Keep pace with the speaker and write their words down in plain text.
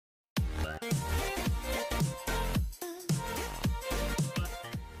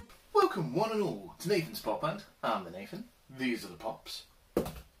Welcome one and all to Nathan's Pop Hunt. I'm the Nathan. These are the pops.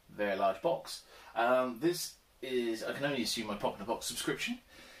 Very large box. This is, I can only assume, my Pop in a Box subscription.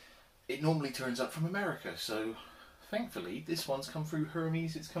 It normally turns up from America, so thankfully this one's come through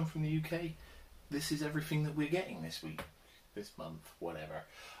Hermes, it's come from the UK. This is everything that we're getting this week, this month, whatever.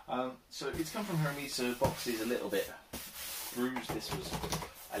 So it's come from Hermes, so the box is a little bit bruised. This was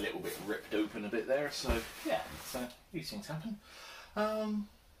a little bit ripped open a bit there, so yeah, so these things happen.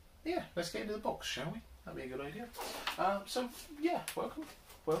 Yeah, let's get into the box, shall we? That'd be a good idea. So yeah, welcome.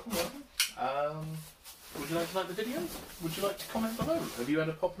 Would you like the video? Would you like to comment below? Have you had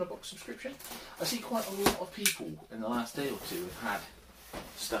a Pop in a Box subscription? I see quite a lot of people in the last day or two have had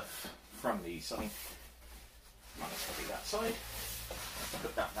stuff from these. I mean, let's put it that side.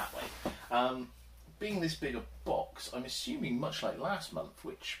 Put that way. Being this big a box, I'm assuming much like last month,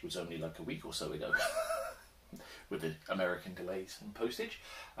 which was only like a week or so ago, with the American delays and postage,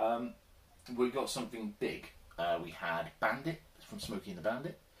 we got something big. We had Bandit from Smokey and the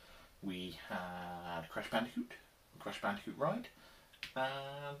Bandit. We had Crash Bandicoot, Crash Bandicoot Ride,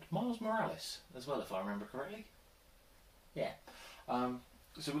 and Miles Morales as well, if I remember correctly. Yeah.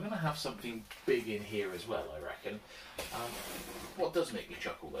 So we're going to have something big in here as well, I reckon. What does make me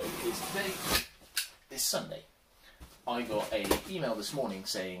chuckle though is today is Sunday. I got an email this morning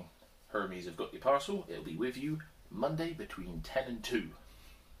saying, Hermes have got your parcel, it'll be with you Monday between 10 and 2.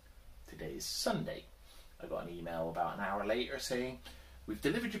 Today is Sunday. I got an email about an hour later saying, we've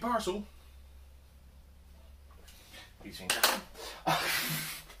delivered your parcel. These things happen.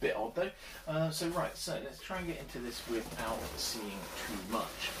 Bit odd though. So let's try and get into this without seeing too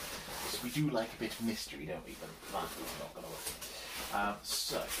much. So we do like a bit of mystery, don't we? But that is not going to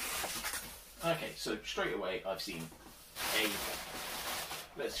work. Okay, so straight away I've seen a...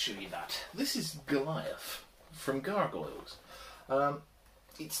 Let's show you that. This is Goliath from Gargoyles.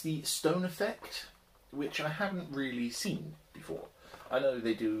 It's the stone effect, which I haven't really seen before. I know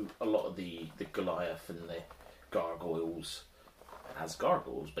they do a lot of the Goliath and the gargoyles as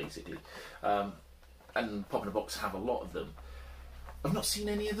gargoyles, basically. And Pop in a Box have a lot of them. I've not seen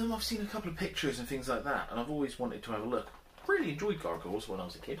any of them. I've seen a couple of pictures and things like that, and I've always wanted to have a look. Really enjoyed gargoyles when I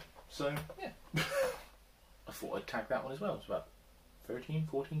was a kid, so yeah. I thought I'd tag that one as well. It's about 13,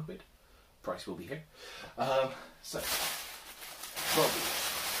 14 quid. Price will be here. So, bubbles.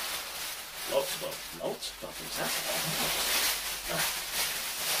 Lots of bubbles.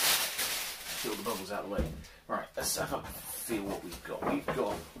 Fill the bubbles out of the way. Right, let's have a feel what we've got. We've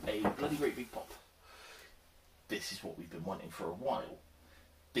got a bloody great big pop. This is what we've been wanting for a while.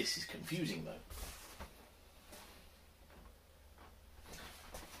 This is confusing though.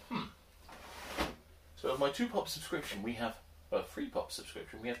 So of my 2 pop subscription, we have a 3 pop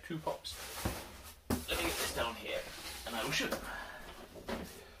subscription. We have 2 pops. Let me get this down here, and I will show them.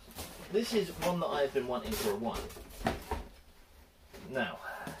 This is one that I've been wanting for a while. Now,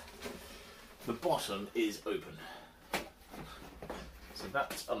 the bottom is open, so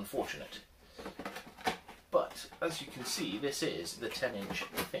that's unfortunate. But as you can see, this is the 10-inch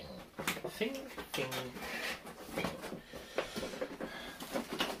thing.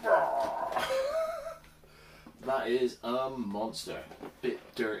 That is a monster. Bit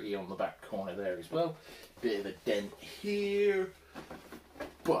dirty on the back corner there as well. Bit of a dent here.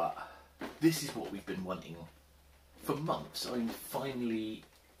 But this is what we've been wanting for months. I'm finally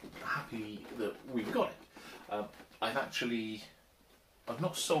happy that we've got it. I've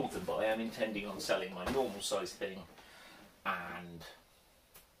not sold them, but I am intending on selling my normal size thing and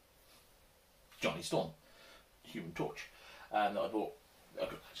Johnny Storm, Human Torch, that I bought.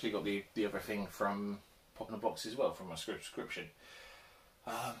 I've actually got the other thing from Pop in a Box as well, from my subscription.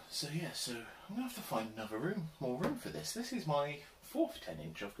 So yeah, so I'm going to have to find more room for this. This is my 4th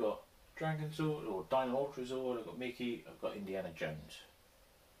 10-inch. I've got Dragon Zord, or Dino Ultra Zord, I've got Mickey, I've got Indiana Jones.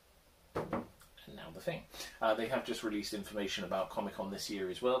 And now the thing. They have just released information about Comic-Con this year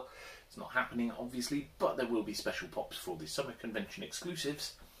as well. It's not happening, obviously, but there will be special pops for the Summer Convention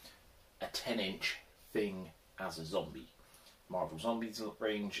exclusives. A 10-inch thing as a zombie. Marvel Zombies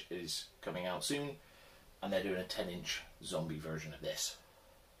range is coming out soon, and they're doing a 10-inch zombie version of this,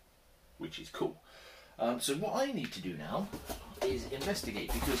 which is cool. So what I need to do now is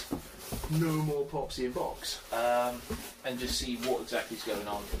investigate, because no more pops in box, and just see what exactly is going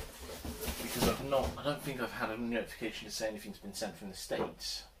on, because I don't think I've had a notification to say anything's been sent from the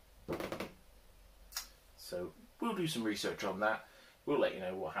States. So we'll do some research on that. We'll let you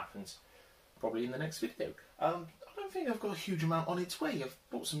know what happens probably in the next video. I don't think I've got a huge amount on its way. I've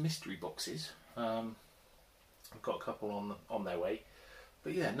bought some mystery boxes. I've got a couple on their way.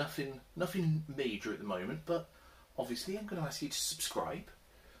 But yeah, nothing major at the moment, but obviously I'm going to ask you to subscribe,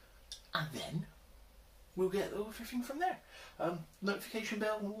 and then we'll get everything from there. Notification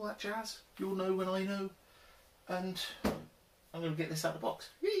bell and all that jazz. You'll know when I know. And I'm going to get this out of the box.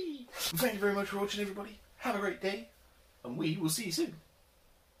 Yay! Thank you very much for watching, everybody. Have a great day, and we will see you soon.